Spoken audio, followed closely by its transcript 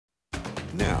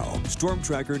Now, Storm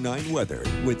Tracker 9 weather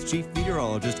with Chief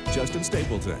Meteorologist Justin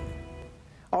Stapleton.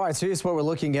 All right, so here's what we're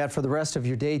looking at for the rest of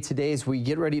your day today as we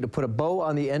get ready to put a bow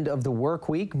on the end of the work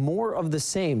week. More of the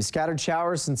same, scattered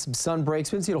showers and some sun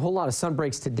breaks. We haven't seen a whole lot of sun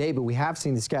breaks today, but we have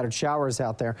seen the scattered showers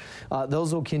out there.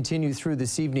 Those will continue through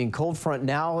this evening. Cold front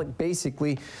now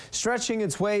basically stretching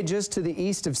its way just to the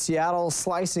east of Seattle,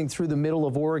 slicing through the middle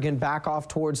of Oregon, back off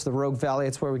towards the Rogue Valley.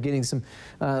 That's where we're getting some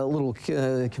little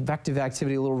convective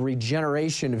activity, a little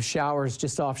regeneration of showers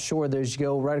just offshore. There you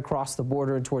go, right across the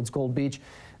border and towards Gold Beach.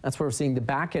 That's where we're seeing the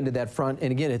back end of that front.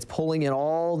 And again, it's pulling in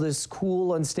all this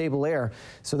cool, unstable air.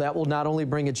 So that will not only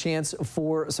bring a chance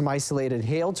for some isolated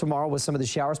hail tomorrow with some of the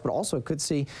showers, but also could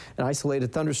see an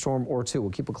isolated thunderstorm or two. We'll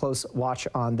keep a close watch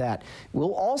on that.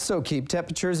 We'll also keep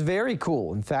temperatures very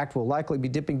cool. In fact, we'll likely be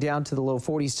dipping down to the low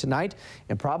 40s tonight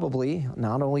and probably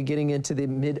not only getting into the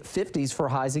mid 50s for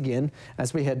highs again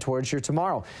as we head towards your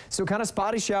tomorrow. So kind of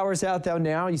spotty showers out there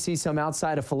now. You see some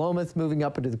outside of Philomath moving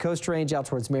up into the Coast Range out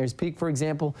towards Mary's Peak, for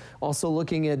example. Also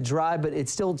looking at dry, but it's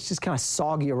still just kind of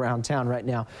soggy around town right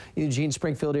now. Eugene,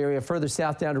 Springfield area, further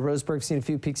south down to Roseburg, seen a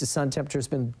few peaks of sun. Temperature's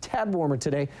been a tad warmer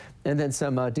today, and then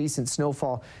some decent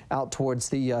snowfall out towards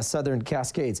the southern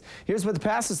Cascades. Here's what the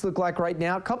passes look like right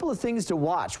now. A couple of things to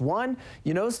watch. One,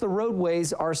 you notice the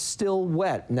roadways are still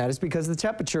wet, and that is because the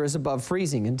temperature is above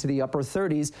freezing into the upper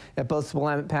 30s at both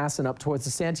Willamette Pass and up towards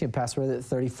the Santiam Pass, where at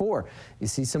 34. You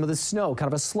see some of the snow, kind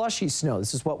of a slushy snow.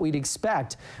 This is what we'd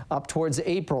expect up towards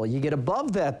April. You get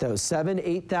above that, though, 7,000 to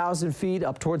 8,000 feet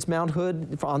up towards Mount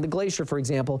Hood on the glacier, for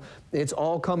example. It's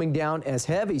all coming down as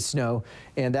heavy snow,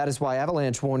 and that is why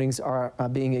avalanche warnings are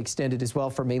being extended as well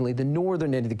for mainly the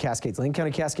northern end of the Cascades. Lane County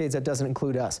Cascades, that doesn't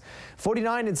include us.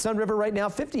 49 in Sun River right now,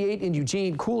 58 in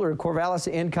Eugene, cooler in Corvallis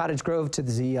and Cottage Grove to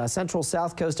the central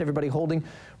south coast. Everybody holding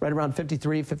right around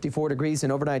 53, 54 degrees.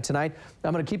 And overnight tonight,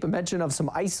 I'm going to keep a mention of some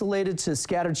isolated to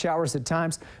scattered showers at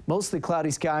times, mostly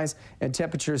cloudy skies, and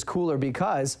temperatures cooler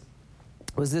because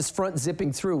was this front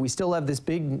zipping through. We still have this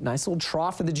big, nice little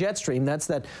trough of the jet stream. That's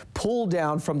that pull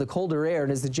down from the colder air.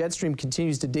 And as the jet stream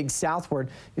continues to dig southward,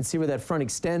 you can see where that front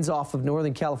extends off of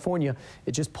Northern California.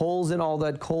 It just pulls in all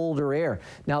that colder air.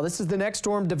 Now, this is the next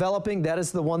storm developing. That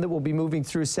is the one that will be moving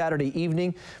through Saturday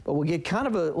evening. But we'll get kind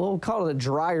of a, we'll call it a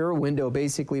drier window,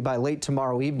 basically, by late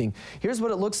tomorrow evening. Here's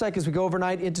what it looks like as we go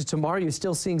overnight into tomorrow. You're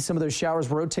still seeing some of those showers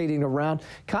rotating around.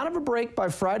 Kind of a break by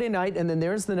Friday night, and then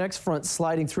there's the next front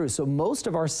sliding through. So most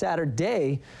of our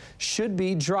Saturday should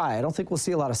be dry. I don't think we'll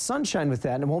see a lot of sunshine with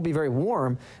that, and it won't be very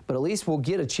warm, but at least we'll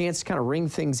get a chance to kind of wring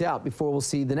things out before we'll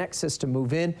see the next system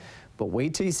move in. But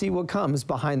wait till you see what comes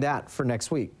behind that for next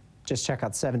week. Just check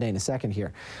out 7 day in a second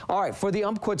here. All right, for the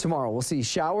Umpqua tomorrow, we'll see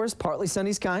showers, partly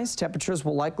sunny skies. Temperatures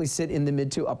will likely sit in the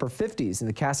mid to upper 50s. In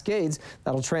the Cascades,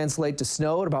 that'll translate to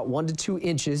snow at about 1 to 2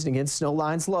 inches. And again, snow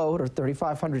lines low at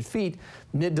 3,500 feet,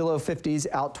 mid to low 50s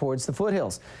out towards the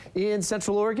foothills. In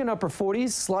Central Oregon, upper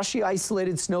 40s, slushy,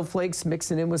 isolated snowflakes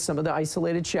mixing in with some of the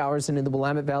isolated showers. And in the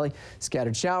Willamette Valley,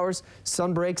 scattered showers,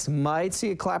 sun breaks, might see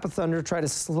a clap of thunder, try to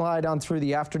slide on through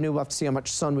the afternoon. We'll have to see how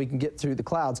much sun we can get through the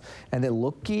clouds. And then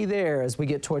looky there as we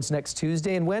get towards next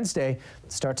Tuesday and Wednesday,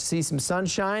 start to see some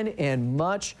sunshine and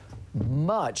much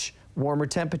warmer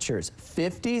temperatures.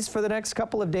 50s for the next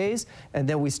couple of days, and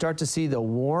then we start to see the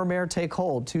warm air take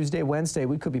hold. Tuesday, Wednesday,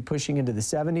 we could be pushing into the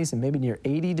 70s and maybe near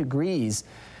 80 degrees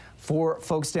for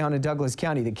folks down in Douglas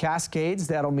County. The Cascades,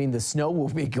 that'll mean the snow will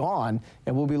be gone,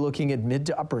 and we'll be looking at mid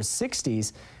to upper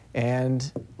 60s.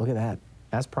 And look at that.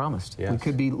 As promised, yes. We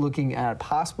could be looking at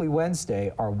possibly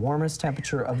Wednesday, our warmest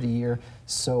temperature of the year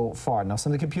so far. Now,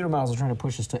 some of the computer models are trying to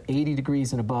push us to 80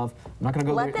 degrees and above. I'm not going to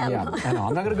go there. Yeah, I know.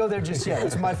 I'm not going to go there just yet.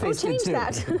 That's what my face did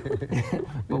too.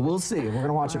 But we'll see. We're going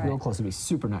to watch it real close. It'll be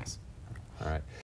super nice. All right.